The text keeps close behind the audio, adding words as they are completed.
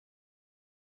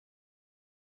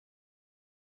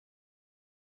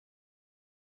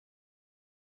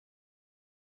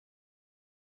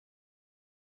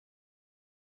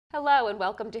Hello and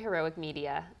welcome to Heroic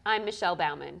Media. I'm Michelle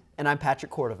Bauman. And I'm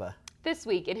Patrick Cordova. This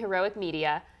week in Heroic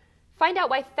Media, find out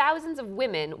why thousands of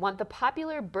women want the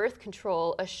popular birth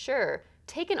control Assure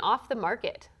taken off the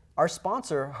market. Our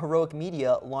sponsor, Heroic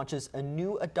Media, launches a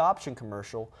new adoption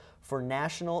commercial for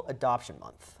National Adoption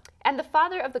Month. And the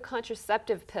father of the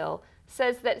contraceptive pill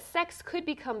says that sex could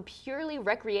become purely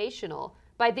recreational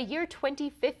by the year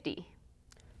 2050.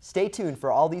 Stay tuned for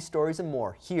all these stories and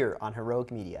more here on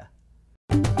Heroic Media.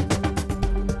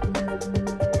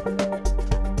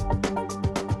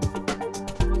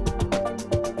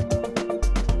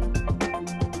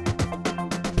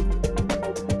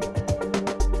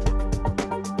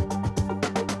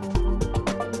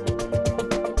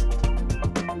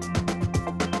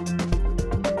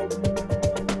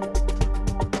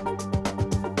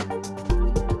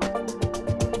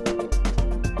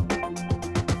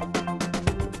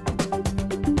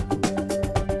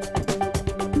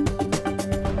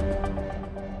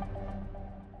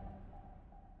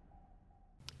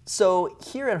 So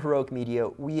here at Heroic Media,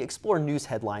 we explore news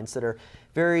headlines that are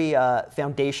very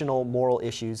foundational moral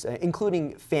issues,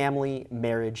 including family,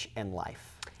 marriage, and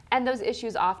life. And those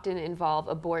issues often involve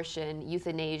abortion,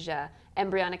 euthanasia,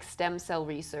 embryonic stem cell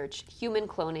research, human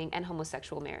cloning, and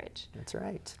homosexual marriage. That's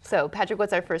right. So, Patrick,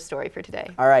 what's our first story for today?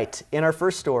 All right, in our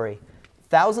first story,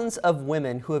 thousands of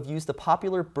women who have used the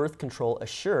popular birth control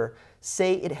Assure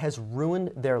say it has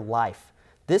ruined their life.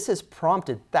 This has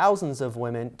prompted thousands of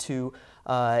women to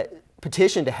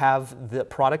petition to have the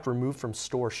product removed from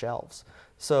store shelves.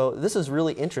 So this is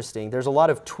really interesting. There's a lot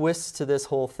of twists to this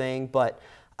whole thing, but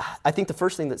I think the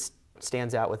first thing that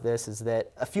stands out with this is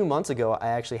that a few months ago, I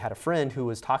actually had a friend who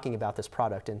was talking about this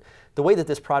product. And the way that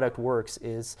this product works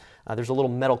is there's a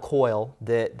little metal coil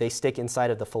that they stick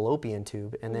inside of the fallopian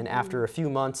tube. And then after a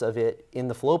few months of it in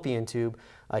the fallopian tube,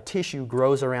 tissue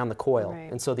grows around the coil.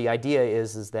 Right. And so the idea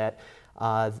is that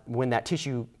when that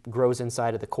tissue grows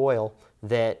inside of the coil,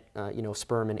 that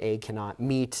sperm and egg cannot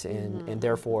meet, and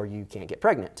therefore you can't get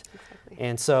pregnant. Exactly.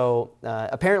 And so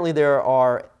apparently there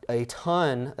are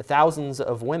thousands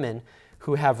of women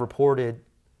who have reported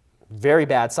very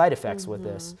bad side effects with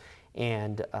this.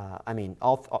 And I mean,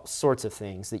 all sorts of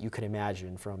things that you could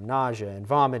imagine, from nausea and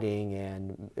vomiting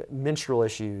and menstrual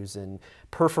issues and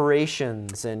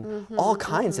perforations and all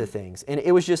kinds of things. And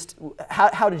it was just,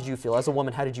 how did you feel as a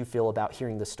woman? How did you feel about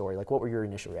hearing this story? Like, what were your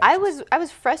initial reactions? I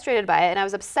was frustrated by it, and I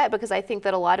was upset because I think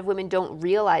that a lot of women don't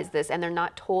realize this, and they're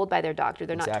not told by their doctor.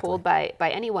 They're not told by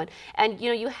anyone. And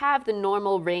you have the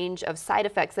normal range of side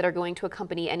effects that are going to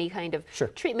accompany any kind of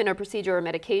treatment or procedure or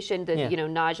medication. The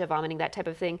nausea, vomiting, that type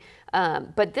of thing.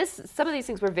 But some of these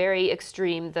things were very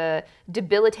extreme. The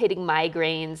debilitating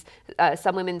migraines.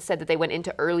 Some women said that they went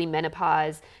into early menopause,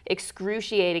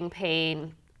 excruciating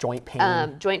pain, joint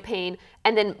pain,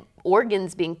 and then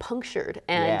organs being punctured,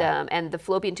 and the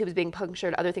fallopian tubes being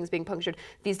punctured, other things being punctured.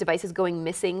 These devices going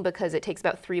missing because it takes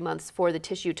about 3 months for the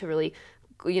tissue to really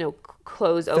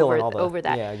close over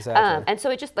that. Yeah, exactly. And so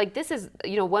it just, like, this is,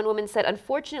 one woman said,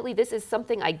 unfortunately, this is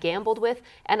something I gambled with,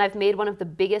 and I've made one of the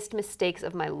biggest mistakes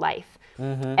of my life.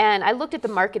 And I looked at the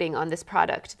marketing on this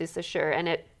product, this Assure, and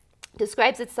it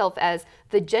describes itself as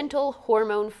the gentle,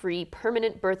 hormone-free,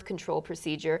 permanent birth control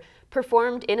procedure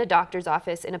performed in a doctor's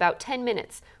office in about 10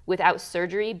 minutes without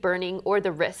surgery, burning, or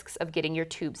the risks of getting your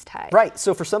tubes tied. Right.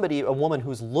 So for a woman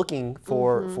who's looking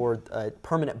for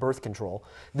permanent birth control,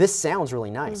 this sounds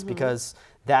really nice because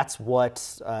that's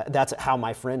how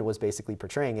my friend was basically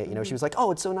portraying it. She was like,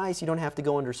 oh, it's so nice. You don't have to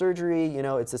go under surgery.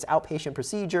 It's this outpatient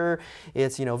procedure.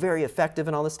 It's, very effective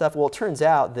and all this stuff. Well, it turns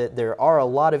out that there are a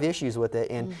lot of issues with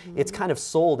it, and it's kind of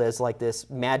sold as like this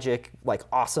magic, like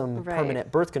awesome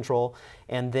permanent birth control.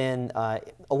 And then a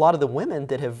lot of the women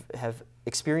that have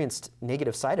experienced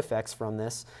negative side effects from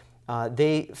this,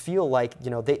 they feel like,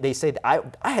 they say that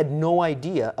I had no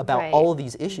idea about all of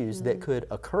these issues that could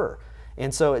occur.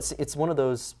 And so it's one of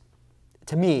those,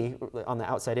 to me, on the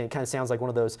outside in, it kind of sounds like one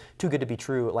of those too good to be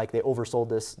true, like they oversold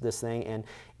this thing,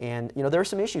 and there are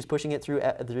some issues pushing it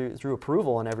through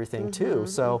approval and everything too.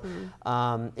 So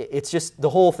it's just, the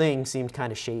whole thing seemed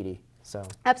kind of shady. So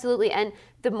absolutely, and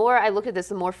the more I looked at this,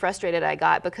 the more frustrated I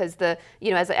got, because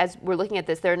as we're looking at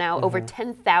this, there are now over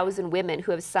 10,000 women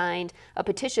who have signed a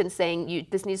petition saying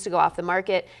this needs to go off the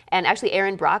market. And actually,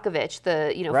 Erin Brockovich,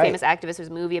 the famous activist, there's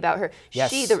a movie about her.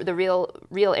 She, the real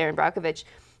Erin Brockovich,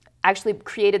 actually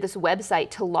created this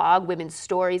website to log women's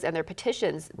stories and their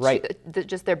petitions,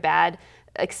 just their bad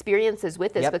experiences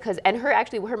with this because, and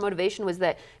her motivation was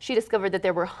that she discovered that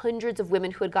there were hundreds of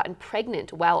women who had gotten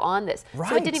pregnant while on this.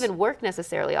 So it didn't even work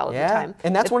necessarily all of the time.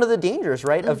 And that's one of the dangers,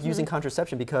 right, of using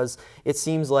contraception, because it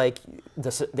seems like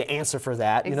the answer for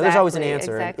that, you know, there's always an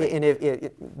answer.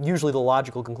 And usually the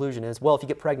logical conclusion is, well, if you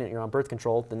get pregnant, you're on birth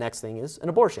control, the next thing is an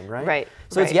abortion, right?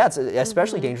 So it's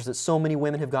especially dangerous that so many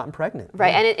women have gotten pregnant.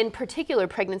 And in particular,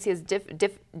 pregnancy is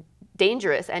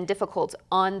dangerous and difficult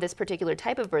on this particular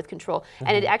type of birth control.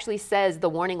 And it actually says, the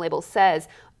warning label says,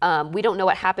 we don't know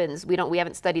what happens. We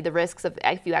haven't studied the risks of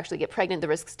if you actually get pregnant, the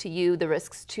risks to you, the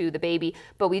risks to the baby.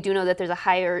 But we do know that there's a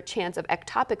higher chance of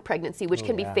ectopic pregnancy, which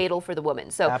can be fatal for the woman.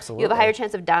 So you have a higher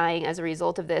chance of dying as a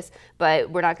result of this.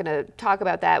 But we're not going to talk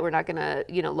about that. We're not going to,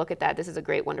 you know, look at that. This is a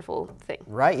great, wonderful thing.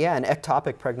 Right. Yeah. And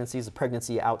ectopic pregnancy is a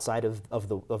pregnancy outside of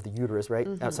the uterus, right?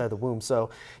 Outside of the womb. So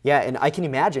yeah, and I can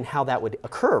imagine how that would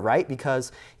occur, right?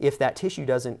 Because if that tissue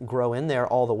doesn't grow in there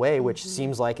all the way, which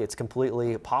seems like it's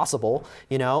completely possible,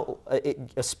 you know,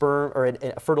 a sperm or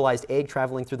a fertilized egg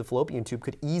traveling through the fallopian tube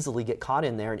could easily get caught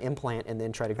in there and implant and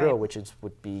then try to grow, which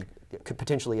would be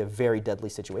potentially a very deadly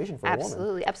situation for a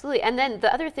woman. Absolutely. And then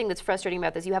the other thing that's frustrating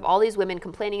about this, you have all these women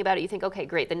complaining about it. You think, okay,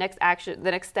 great. The next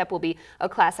step will be a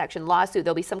class action lawsuit.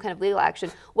 There'll be some kind of legal action.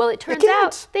 Well, it turns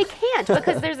out they can't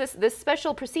because there's this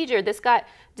special procedure. This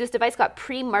device got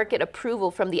pre-market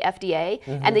approval from the FDA,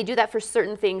 and they do that for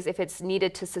certain things if it's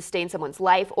needed to sustain someone's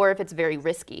life or if it's very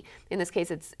risky. In this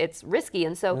case, it's risky,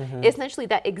 and so essentially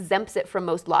that exempts it from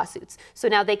most lawsuits. So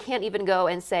now they can't even go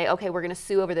and say, okay, we're going to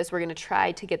sue over this. We're going to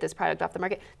try to get this product off the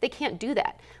market. They can't do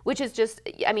that, which is just,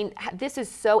 I mean, this is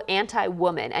so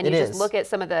anti-woman, and you just look at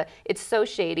some of it's so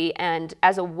shady, and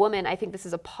as a woman, I think this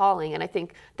is appalling, and I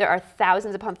think there are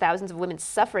thousands upon thousands of women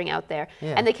suffering out there,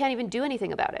 and they can't even do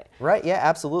anything about it. Right, yeah,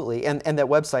 absolutely, and that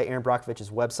website, Erin Brockovich's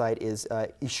website, is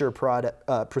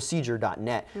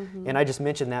esureprocedure.net, and I just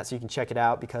mentioned that so you can check it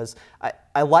out, because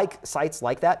I like sites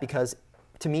like that, because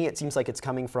to me it seems like it's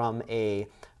coming from a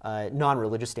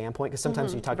non-religious standpoint, because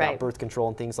sometimes you talk about birth control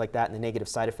and things like that and the negative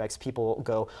side effects, people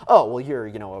go, oh, well, you're,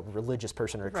 you know, a religious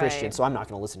person or a Christian, so I'm not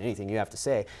going to listen to anything you have to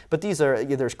say. But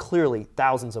there's clearly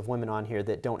thousands of women on here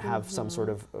that don't have some sort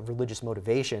of religious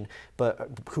motivation,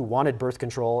 but who wanted birth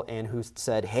control and who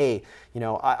said, hey, you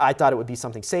know, I thought it would be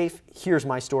something safe. Here's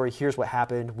my story. Here's what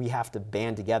happened. We have to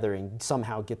band together and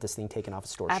somehow get this thing taken off of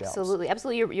store shelves. Absolutely.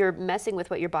 You're messing with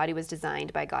what your body was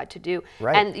designed by God to do.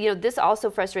 And, you know, this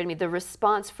also frustrated me, the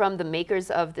response from the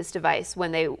makers of this device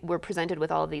when they were presented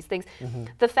with all of these things.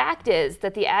 The fact is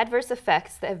that the adverse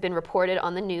effects that have been reported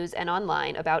on the news and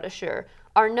online about Essure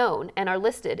are known and are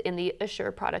listed in the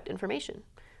Essure product information.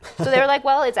 So they were like,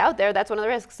 well, it's out there. That's one of the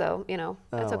risks. So, you know,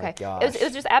 that's okay. It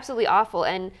was just absolutely awful.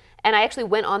 And I actually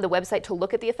went on the website to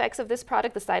look at the effects of this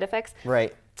product, the side effects.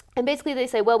 And basically they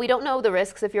say, well, we don't know the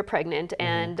risks if you're pregnant,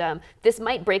 and this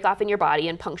might break off in your body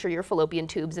and puncture your fallopian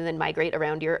tubes and then migrate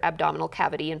around your abdominal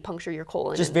cavity and puncture your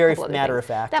colon. Just very matter of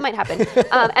fact. That might happen.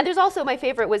 And there's also, my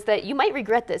favorite was that you might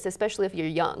regret this, especially if you're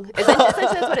young. Essentially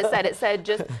that's what it said. It said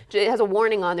it has a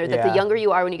warning on there that the younger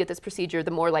you are when you get this procedure, the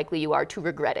more likely you are to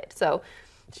regret it. So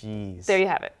there you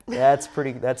have it.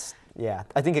 Yeah,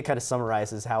 I think it kind of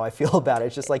summarizes how I feel about it.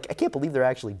 It's just like, I can't believe they're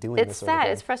actually doing this. It's sad,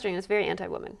 it's frustrating, it's very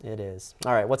anti-woman. It is.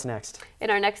 All right, what's next? In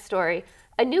our next story,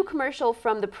 a new commercial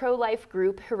from the pro-life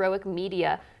group Heroic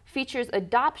Media features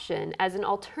adoption as an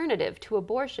alternative to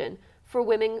abortion for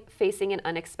women facing an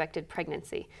unexpected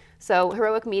pregnancy. So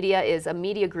Heroic Media is a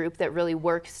media group that really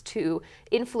works to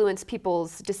influence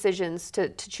people's decisions to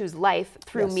choose life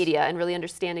through media and really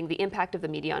understanding the impact of the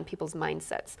media on people's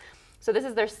mindsets. So this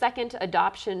is their second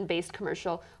adoption-based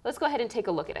commercial. Let's go ahead and take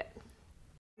a look at it.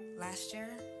 Last year,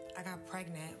 I got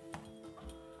pregnant,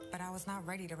 but I was not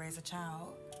ready to raise a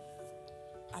child.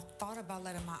 I thought about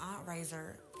letting my aunt raise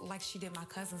her like she did my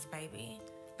cousin's baby,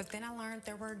 but then I learned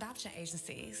there were adoption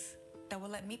agencies that would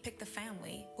let me pick the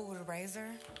family who would raise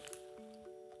her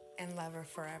and love her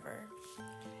forever.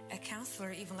 A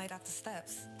counselor even laid out the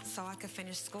steps so I could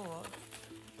finish school.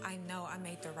 I know I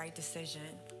made the right decision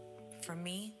for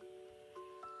me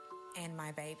and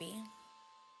my baby.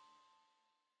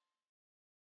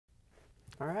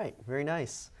 All right, very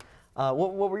nice.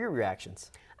 What were your reactions?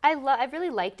 I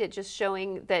really liked it, just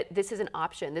showing that this is an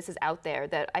option, this is out there,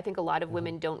 that I think a lot of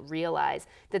women don't realize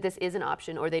that this is an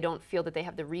option, or they don't feel that they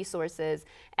have the resources.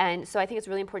 And so I think it's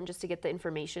really important just to get the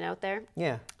information out there.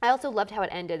 Yeah. I also loved how it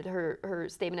ended, her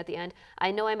statement at the end.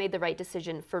 I know I made the right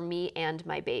decision for me and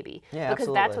my baby. Yeah, because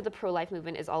absolutely. that's what the pro-life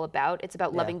movement is all about. It's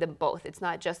about loving them both. It's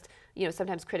not just, you know,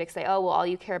 sometimes critics say, oh, well, all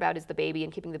you care about is the baby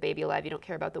and keeping the baby alive. You don't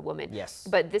care about the woman. Yes.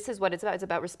 But this is what it's about. It's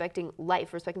about respecting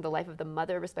life, respecting the life of the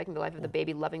mother, respecting the life of the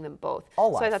baby, loving loving them both. All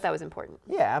so life. I thought that was important.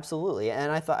 Yeah, absolutely.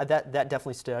 And I thought that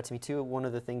definitely stood out to me too. One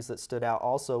of the things that stood out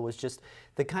also was just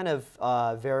the kind of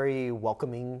very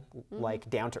welcoming, like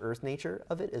down-to-earth nature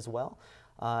of it as well.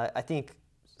 I think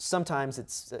sometimes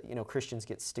it's, Christians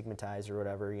get stigmatized or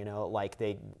whatever, like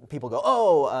people go,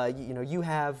 oh,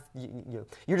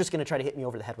 you're just going to try to hit me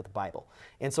over the head with the Bible.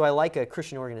 And so I like a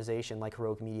Christian organization like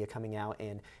Heroic Media coming out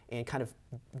and kind of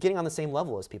getting on the same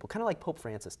level as people, kind of like Pope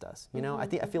Francis does. I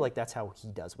feel like that's how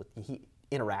he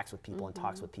interacts with people and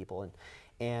talks with people,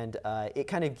 and it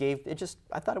kind of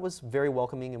I thought it was very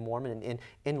welcoming and warm,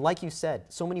 and like you said,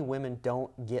 so many women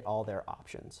don't get all their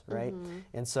options, right?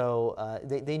 And so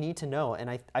they need to know, and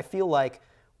I feel like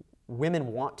women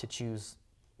want to choose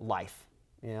life,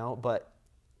 but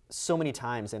so many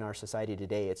times in our society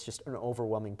today, it's just an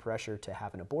overwhelming pressure to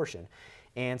have an abortion,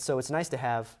 and so it's nice to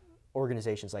have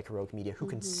organizations like Heroic Media who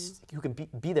can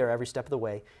be there every step of the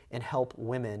way and help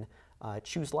women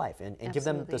choose life and give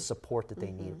them the support that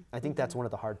they need. I think that's one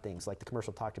of the hard things. Like the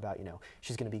commercial talked about,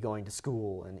 she's going to be going to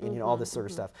school and all this sort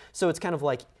of stuff. So it's kind of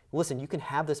like, listen, you can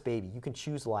have this baby, you can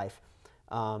choose life,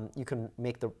 you can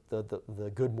make the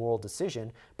good moral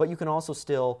decision, but you can also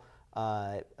still,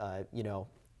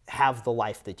 have the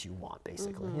life that you want,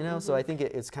 basically. So I think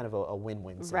it's kind of a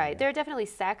win-win. Right. There are definitely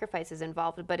sacrifices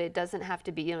involved, but it doesn't have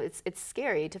to be. It's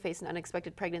scary to face an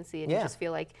unexpected pregnancy, and you just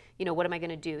feel like, what am I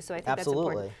going to do? So I think that's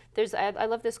important. I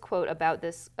love this quote about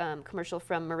this commercial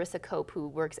from Marissa Cope, who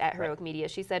works at Heroic Media.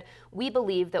 She said, "We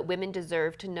believe that women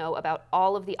deserve to know about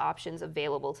all of the options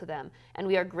available to them, and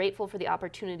we are grateful for the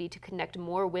opportunity to connect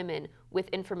more women with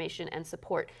information and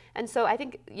support." And so I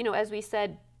think, as we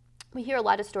said, we hear a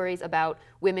lot of stories about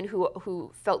women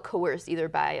who felt coerced either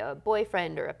by a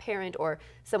boyfriend or a parent or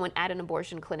someone at an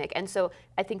abortion clinic. And so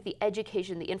I think the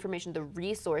education, the information, the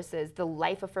resources, the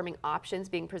life-affirming options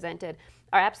being presented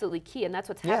are absolutely key, and that's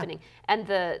what's happening. And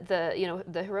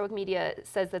the Heroic Media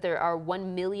says that there are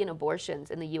 1 million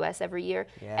abortions in the U.S. every year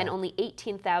and only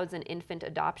 18,000 infant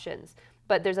adoptions.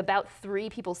 But there's about 3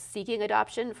 people seeking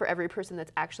adoption for every person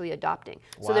that's actually adopting.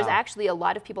 Wow. So there's actually a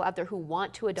lot of people out there who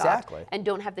want to adopt and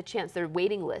don't have the chance. There are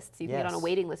waiting lists. You can get on a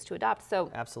waiting list to adopt.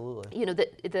 So absolutely,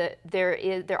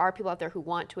 there are people out there who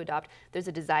want to adopt. There's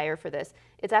a desire for this.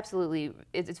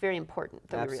 It's very important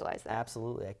that we realize that.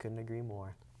 Absolutely, I couldn't agree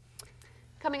more.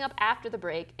 Coming up after the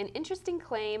break, an interesting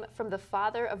claim from the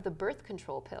father of the birth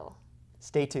control pill.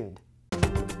 Stay tuned.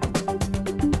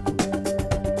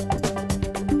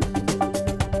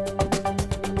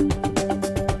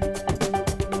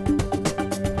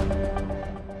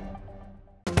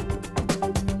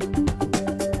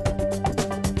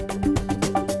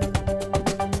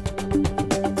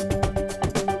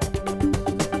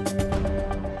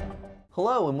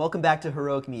 Hello and welcome back to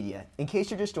Heroic Media. In case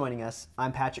you're just joining us,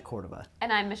 I'm Patrick Cordova.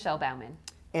 And I'm Michelle Bauman.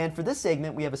 And for this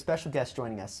segment, we have a special guest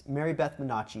joining us, Mary Beth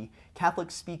Minacci,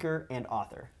 Catholic speaker and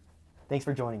author. Thanks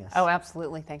for joining us. Oh,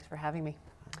 absolutely. Thanks for having me.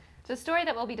 The story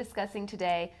that we'll be discussing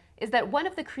today is that one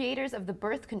of the creators of the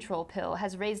birth control pill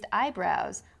has raised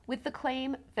eyebrows with the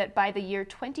claim that by the year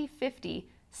 2050,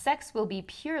 sex will be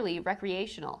purely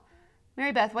recreational.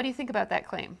 Mary Beth, what do you think about that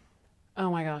claim?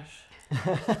 Oh my gosh.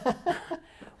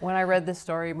 When I read this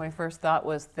story, my first thought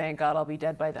was, thank God I'll be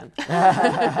dead by then.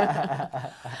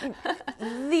 I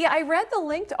read the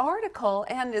linked article,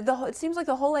 and it seems like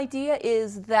the whole idea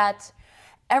is that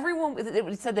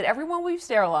it said that everyone will be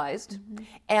sterilized,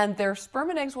 and their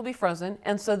sperm and eggs will be frozen,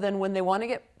 and so then when they want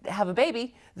to have a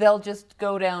baby, they'll just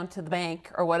go down to the bank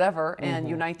or whatever and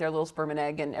unite their little sperm and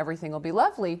egg, and everything will be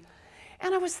lovely.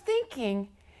 And I was thinking,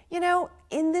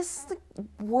 in this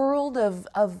world of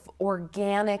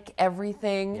organic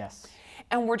everything,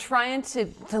 and we're trying to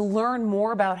learn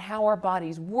more about how our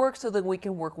bodies work so that we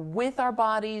can work with our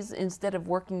bodies instead of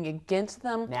working against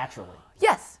them. Naturally.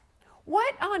 Yes.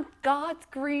 What on God's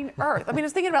green earth? I mean, I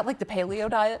was thinking about like the paleo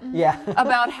diet. Yeah.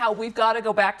 About how we've got to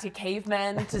go back to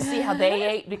cavemen to see how they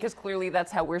ate, because clearly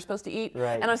that's how we're supposed to eat.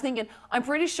 Right. And I was thinking, I'm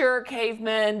pretty sure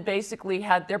cavemen basically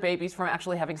had their babies from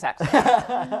actually having sex.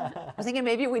 I was thinking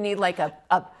maybe we need like a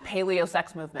paleo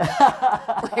sex movement.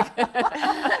 That's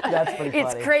pretty funny.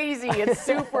 It's crazy. It's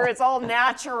super. It's all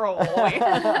natural.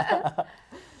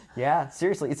 Yeah,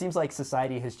 seriously, it seems like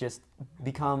society has just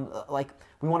become like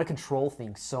we want to control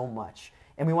things so much,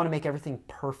 and we want to make everything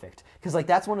perfect. Because like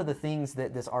that's one of the things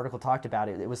that this article talked about.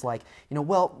 It was like, we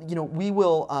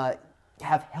will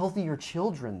have healthier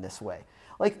children this way.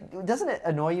 like, doesn't it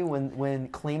annoy you when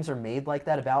claims are made like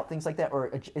that about things like that,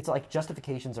 or it's like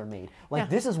justifications are made? Like,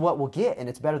 this is what we'll get, and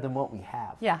it's better than what we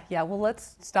have. Yeah. Well,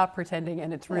 let's stop pretending,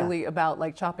 and it's really about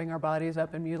like chopping our bodies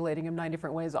up and mutilating them 9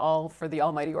 different ways, all for the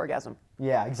almighty orgasm.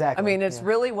 Yeah, exactly. I mean, it's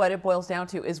really what it boils down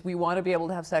to is we want to be able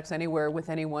to have sex anywhere with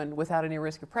anyone without any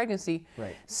risk of pregnancy.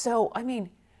 Right. So, I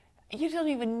mean, you don't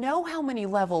even know how many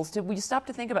levels. Did we stop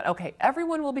to think about, okay,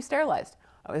 everyone will be sterilized.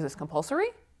 Oh, is this compulsory?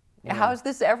 Yeah. How is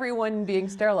this everyone being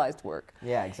sterilized work?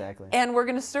 Yeah, exactly. And we're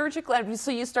going to surgically, so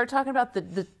you start talking about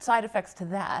the side effects to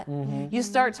that. You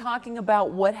start talking about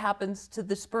what happens to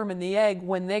the sperm and the egg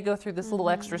when they go through this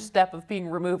little extra step of being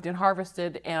removed and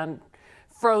harvested and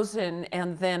frozen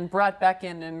and then brought back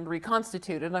in and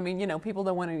reconstituted. I mean, you know, people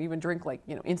don't want to even drink like,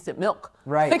 you know, instant milk.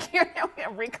 Right. Like, you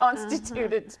know,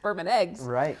 reconstituted sperm and eggs.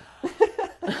 Right.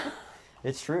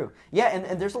 It's true. Yeah,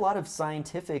 and there's a lot of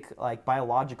scientific, like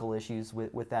biological issues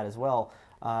with that as well.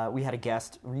 We had a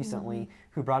guest recently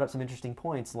who brought up some interesting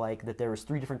points, like that there was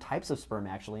 3 different types of sperm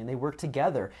actually, and they work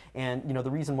together. And you know, the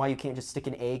reason why you can't just stick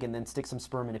an egg and then stick some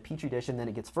sperm in a petri dish and then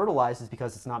it gets fertilized is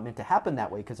because it's not meant to happen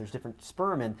that way, because there's different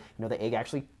sperm, and you know, the egg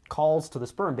actually calls to the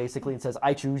sperm basically and says,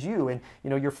 "I choose you," and you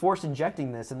know, you're force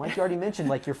injecting this, and like you already mentioned,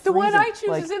 like you're freezing. The one I choose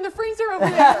like, is in the freezer over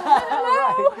there.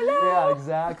 Hello. Yeah,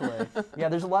 exactly. Yeah,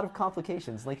 there's a lot of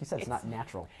complications. Like you said, it's not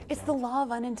natural. It's the law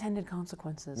of unintended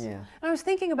consequences. Yeah. And I was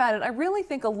thinking about it. I really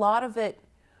think a lot of it,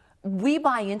 we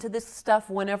buy into this stuff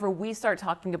whenever we start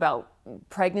talking about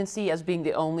pregnancy as being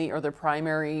the only or the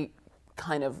primary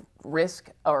kind of risk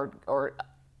or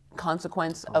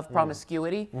consequence of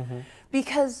promiscuity.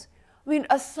 Because, I mean,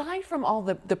 aside from all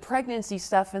the pregnancy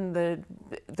stuff and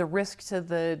the risk to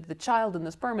the child and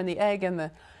the sperm and the egg and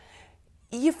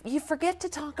you forget to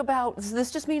talk about,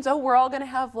 this just means, oh, we're all going to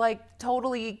have like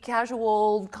totally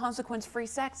casual, consequence-free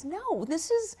sex. No, this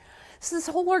is this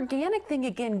whole organic thing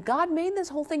again. God made this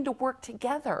whole thing to work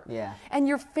together. Yeah. And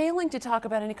you're failing to talk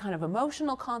about any kind of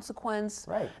emotional consequence,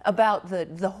 right, about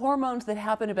the hormones that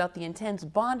happen, about the intense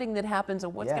bonding that happens,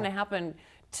 and what's going to happen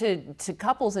to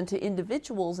couples and to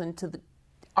individuals and to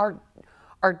our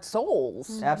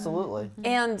souls. Absolutely.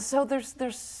 And so there's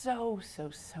so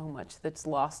much that's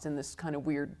lost in this kind of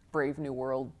weird Brave New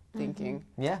World thinking.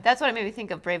 Yeah. That's what it made me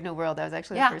think of, Brave New World. That was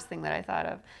actually the first thing that I thought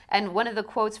of. And one of the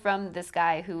quotes from this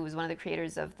guy who was one of the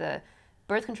creators of the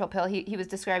birth control pill, he was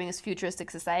describing this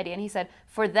futuristic society, and he said,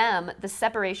 for them, the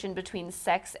separation between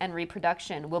sex and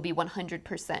reproduction will be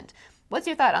 100%. What's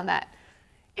your thought on that?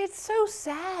 It's so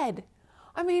sad.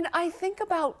 I mean, I think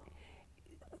about,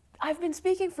 I've been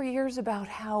speaking for years about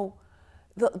how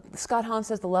Scott Hahn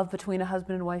says the love between a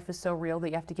husband and wife is so real that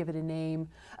you have to give it a name.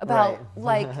 About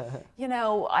like, you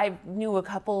know, I knew a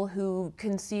couple who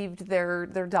conceived their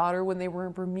daughter when they were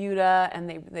in Bermuda, and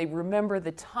they remember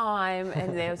the time,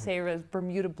 and they say it was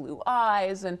Bermuda blue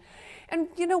eyes, and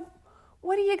you know,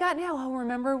 what do you got now? Oh,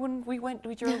 remember when we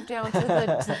drove down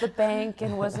to the bank,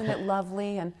 and wasn't it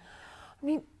lovely? And I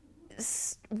mean,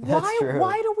 why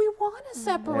do we want to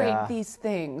separate these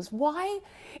things? Why?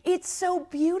 It's so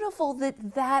beautiful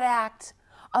that act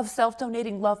of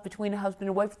self-donating love between a husband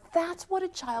and wife, that's what a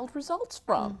child results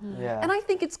from. And I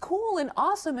think it's cool and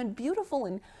awesome and beautiful,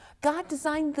 and God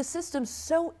designed the system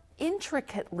so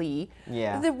intricately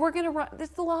that we're going to run.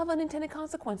 It's the law of unintended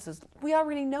consequences. We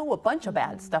already know a bunch of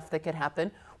bad stuff that could happen.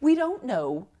 We don't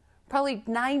know probably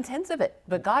 9/10 of it,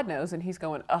 but God knows, and he's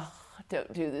going, oh,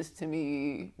 don't do this to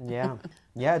me. Yeah,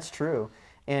 it's true.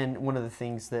 And one of the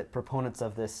things that proponents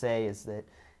of this say is that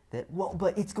well,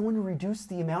 but it's going to reduce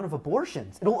the amount of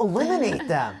abortions. It'll eliminate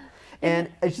them. And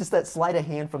it's just that sleight of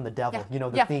hand from the devil, you know,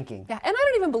 the thinking. Yeah, and I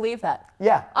don't even believe that.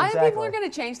 Yeah, exactly. People are going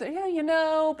to change that. Yeah, you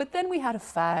know, but then we had a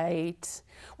fight.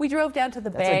 We drove down to the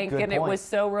bank, and it was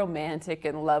so romantic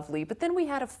and lovely. But then we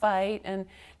had a fight, and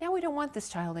now we don't want this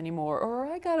child anymore. Or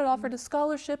I got it offered a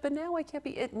scholarship, and now I can't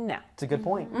be it. No. It's a good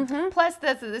point. Plus,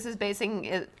 this is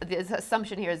basing, the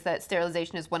assumption here is that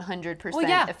sterilization is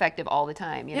 100% effective all the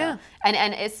time. You know?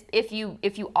 And it's, if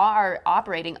you are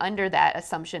operating under that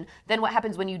assumption, then what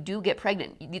happens when you do get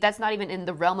pregnant? That's not even in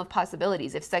the realm of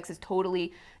possibilities. If sex is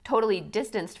totally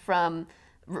distanced from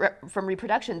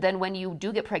reproduction, then when you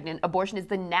do get pregnant, abortion is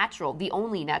the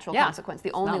only natural consequence,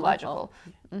 the only logical.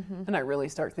 And I really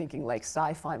start thinking like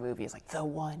sci-fi movies, like the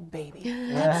one baby.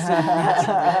 They're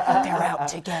out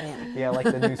to get him. Yeah, like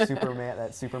the new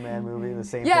Superman movie. The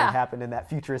same thing happened in that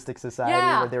futuristic society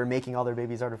where they were making all their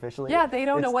babies artificially. Yeah, they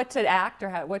don't know what to act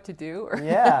or what to do.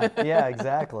 Yeah,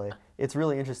 exactly. It's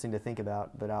really interesting to think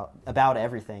about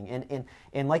everything.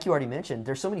 And like you already mentioned,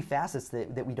 there's so many facets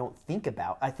that we don't think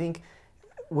about. I think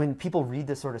when people read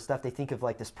this sort of stuff, they think of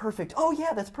like this perfect, oh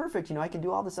yeah, that's perfect, you know, I can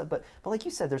do all this stuff. But like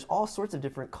you said, there's all sorts of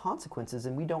different consequences,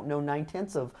 and we don't know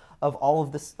 9/10 of all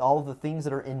of this, all of the things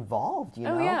that are involved, you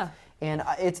know? Oh, yeah. And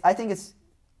I think it's,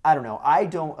 I don't know, I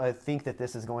don't think that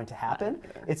this is going to happen.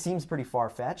 It seems pretty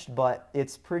far-fetched, but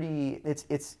it's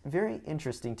very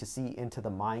interesting to see into the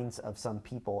minds of some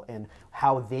people and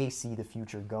how they see the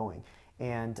future going.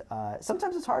 And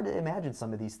sometimes it's hard to imagine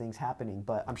some of these things happening,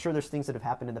 but I'm sure there's things that have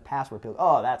happened in the past where people,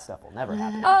 oh, that stuff will never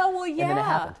happen. Oh, well, yeah. And then it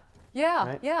happened. Yeah,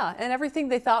 right? yeah, and everything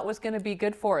they thought was going to be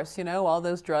good for us, you know, all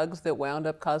those drugs that wound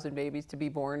up causing babies to be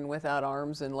born without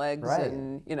arms and legs, right.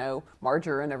 and, you know,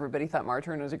 margarine. Everybody thought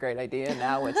margarine was a great idea.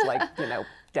 Now it's like, you know,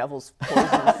 devil's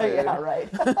poison food. Yeah, right.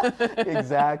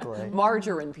 Exactly.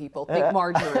 Margarine, people. Think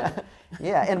margarine.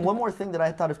 Yeah, and one more thing that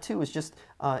I thought of too is just,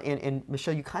 and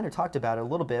Michelle, you kind of talked about it a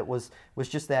little bit, was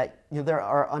just that, you know, there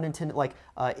are unintended, like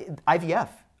IVF.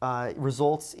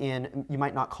 Results in, you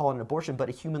might not call it an abortion, but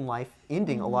a human life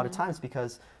ending a lot of times,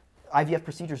 because IVF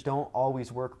procedures don't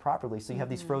always work properly. So you have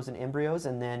these frozen embryos,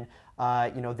 and then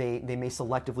you know, they may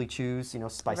selectively choose, you know,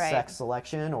 by sex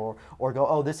selection, or go,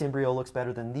 oh, this embryo looks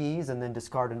better than these, and then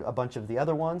discard a bunch of the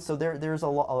other ones. So there's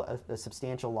a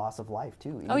substantial loss of life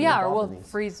too. Oh yeah, or we'll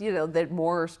freeze, you know, that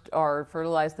more are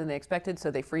fertilized than they expected,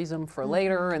 so they freeze them for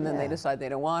later, and then they decide they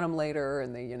don't want them later,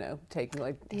 and they, you know, take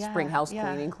like spring house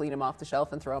cleaning, clean them off the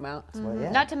shelf and throw them out.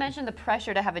 Not to mention the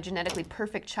pressure to have a genetically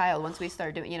perfect child once we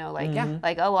start doing, you know, like,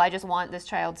 like, oh, well, I just want this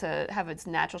child to have its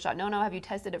natural shot. No, have you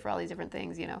tested it for all these different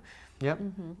things, you know? Yep,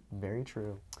 very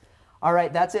true. All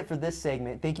right, that's it for this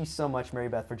segment. Thank you so much, Mary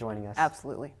Beth, for joining us.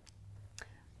 Absolutely.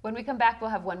 When we come back, we'll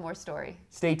have one more story.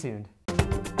 Stay tuned.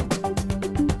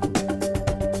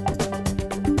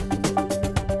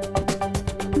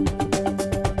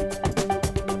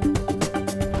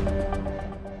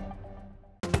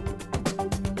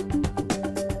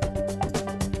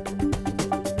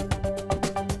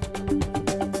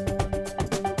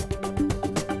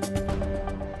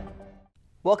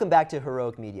 Welcome back to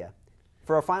Heroic Media.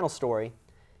 For our final story,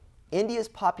 India's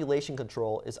population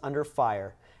control is under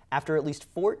fire after at least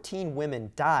 14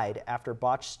 women died after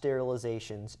botched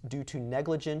sterilizations due to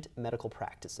negligent medical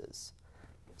practices.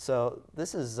 So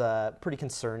this is pretty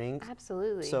concerning.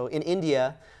 Absolutely. So in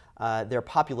India, their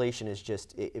population is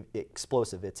just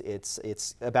explosive.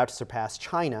 It's about to surpass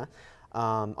China.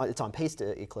 It's on pace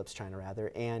to eclipse China,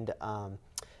 rather. And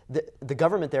the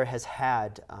government there has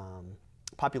had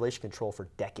population control for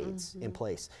decades in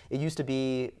place. It used to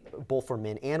be both for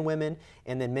men and women,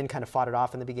 and then men kind of fought it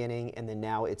off in the beginning, and then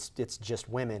now it's just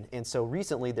women. And so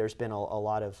recently there's been a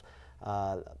lot of,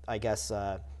 I guess,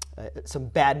 some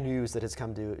bad news that has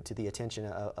come to the attention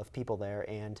of people there.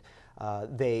 And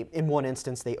in one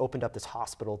instance, they opened up this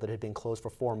hospital that had been closed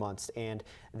for 4 months, and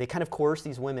they kind of coerced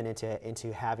these women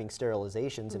into having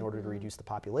sterilizations in order to reduce the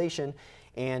population.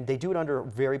 And they do it under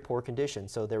very poor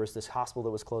conditions. So there was this hospital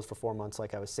that was closed for 4 months,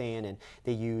 like I was saying, and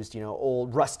they used, you know,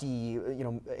 old rusty, you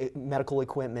know, medical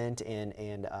equipment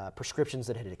and prescriptions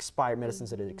that had expired,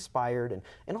 medicines that had expired,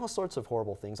 and all sorts of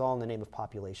horrible things, all in the name of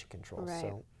population control. Right.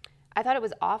 So I thought it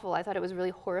was awful. I thought it was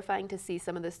really horrifying to see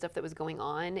some of the stuff that was going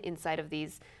on inside of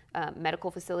these medical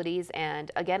facilities.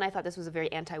 And again, I thought this was a very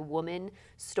anti-woman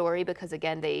story, because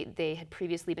again, they had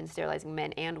previously been sterilizing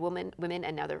men and women,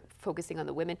 and now they're focusing on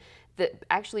the women.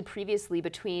 Actually previously,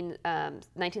 between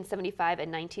 1975 and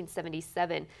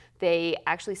 1977, they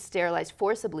actually sterilized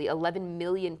forcibly 11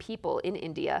 million people in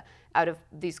India out of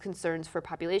these concerns for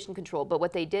population control. But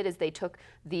what they did is they took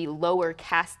the lower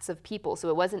castes of people. So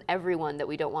it wasn't everyone that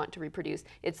we don't want to reproduce,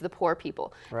 it's the poor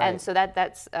people. Right. And so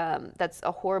that's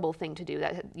a horrible thing to do.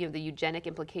 That, you know, the eugenic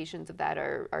implications of that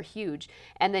are huge.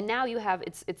 And then now you have,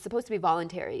 it's supposed to be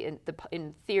voluntary.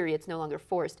 In theory, it's no longer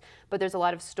forced. But there's a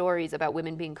lot of stories about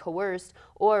women being coerced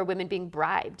or women being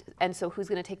bribed. And so who's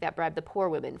going to take that bribe? The poor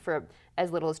women, for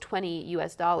as little as $20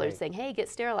 US, right, saying, hey, get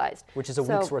sterilized. Which is a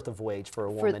week's worth of wage for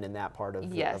a woman in that part of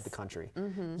the country.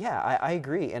 Yeah, I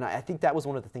agree. And I think that was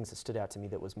one of the things that stood out to me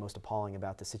that was most appalling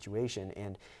about the situation.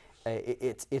 And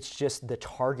it's just the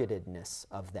targetedness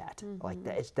of that. Like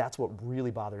that's what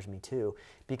really bothers me too,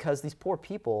 because these poor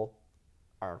people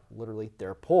are literally,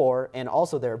 they're poor, and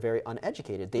also they're very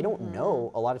uneducated. They don't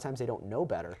know, a lot of times they don't know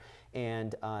better.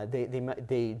 and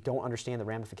they don't understand the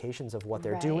ramifications of what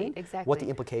they're Right, doing, exactly. what the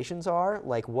implications are.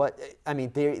 Like I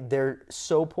mean, they're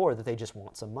so poor that they just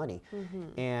want some money,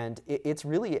 and it's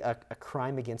really a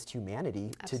crime against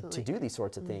humanity to do these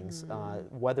sorts of things,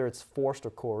 whether it's forced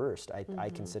or coerced. I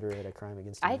consider it a crime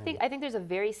against humanity. I think there's a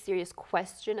very serious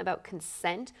question about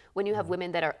consent when you have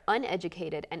women that are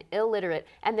uneducated and illiterate,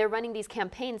 and they're running these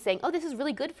campaigns saying, "Oh, this is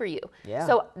really good for you." Yeah.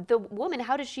 So the woman,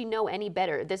 how does she know any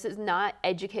better? This is not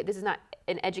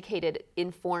an educated,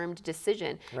 informed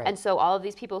decision. Right. And so all of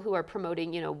these people who are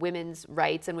promoting, women's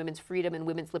rights and women's freedom and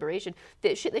women's liberation,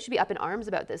 they should be up in arms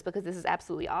about this, because this is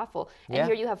absolutely awful. And Yeah.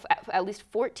 here you have at least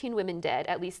 14 women dead,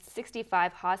 at least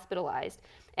 65 hospitalized,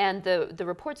 and the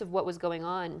reports of what was going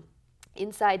on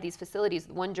inside these facilities,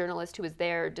 one journalist who was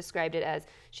there described it as,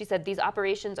 she said, "These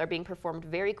operations are being performed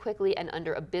very quickly and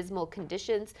under abysmal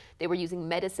conditions. They were using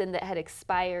medicine that had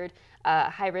expired,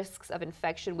 high risks of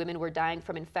infection. Women were dying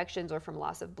from infections or from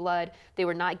loss of blood. They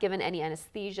were not given any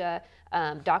anesthesia.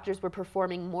 Doctors were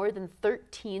performing more than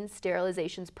 13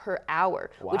 sterilizations per hour,"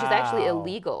 which is actually Wow.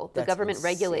 enough. The That's government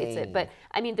regulates it. insane. But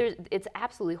I mean, it's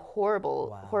absolutely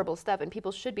horrible stuff, and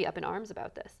people should be up in arms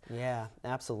about this. Yeah,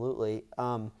 absolutely.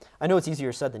 I know it's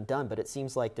easier said than done, but it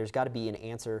seems like there's got to be an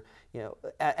answer.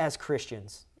 As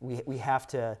Christians, we have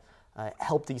to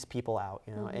help these people out.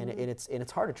 And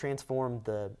it's hard to transform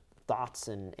the thoughts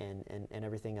and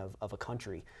everything of a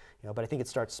country. But I think it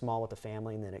starts small with the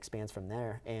family and then expands from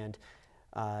there. And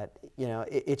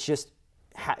it's just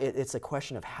it's a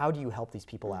question of how do you help these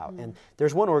people out. And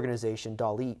there's one organization,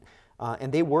 Dalit,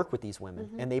 and they work with these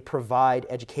women, and they provide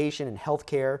education and health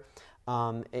care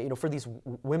for these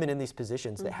women in these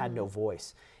positions that had no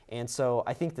voice. And so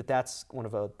I think that's one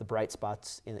of the bright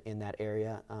spots in that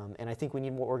area. And I think we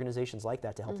need more organizations like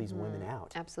that to help these women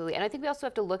out. Absolutely. And I think we also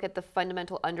have to look at the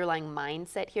fundamental underlying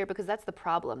mindset here, because that's the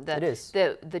problem. It is.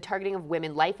 The targeting of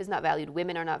women. Life is not valued.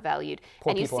 Women are not valued.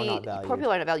 Poor people are not valued. Poor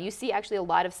people are not valued. You see actually a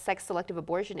lot of sex-selective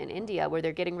abortion in India, where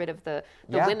they're getting rid of the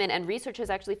women. And research has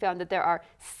actually found that there are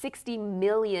 60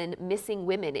 million missing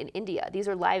women in India. These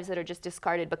are lives that are just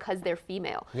discarded because they're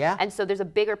female. Yeah. And so there's a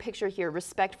bigger picture here,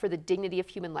 respect for the dignity of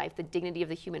human life, the dignity of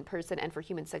the human person, and for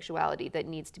human sexuality that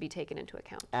needs to be taken into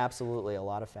account. Absolutely, a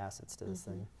lot of facets to this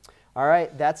thing. All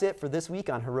right, that's it for this week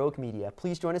on Heroic Media.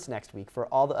 Please join us next week for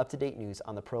all the up-to-date news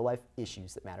on the pro-life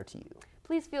issues that matter to you.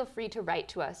 Please feel free to write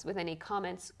to us with any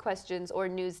comments, questions, or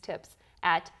news tips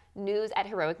at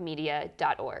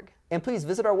news@heroicmedia.org. And please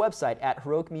visit our website at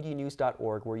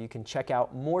heroicmedianews.org, where you can check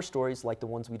out more stories like the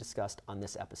ones we discussed on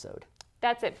this episode.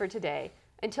 That's it for today.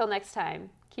 Until next time,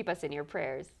 keep us in your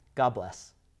prayers. God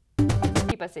bless.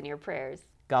 Keep us in your prayers.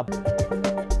 God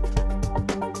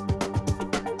bless.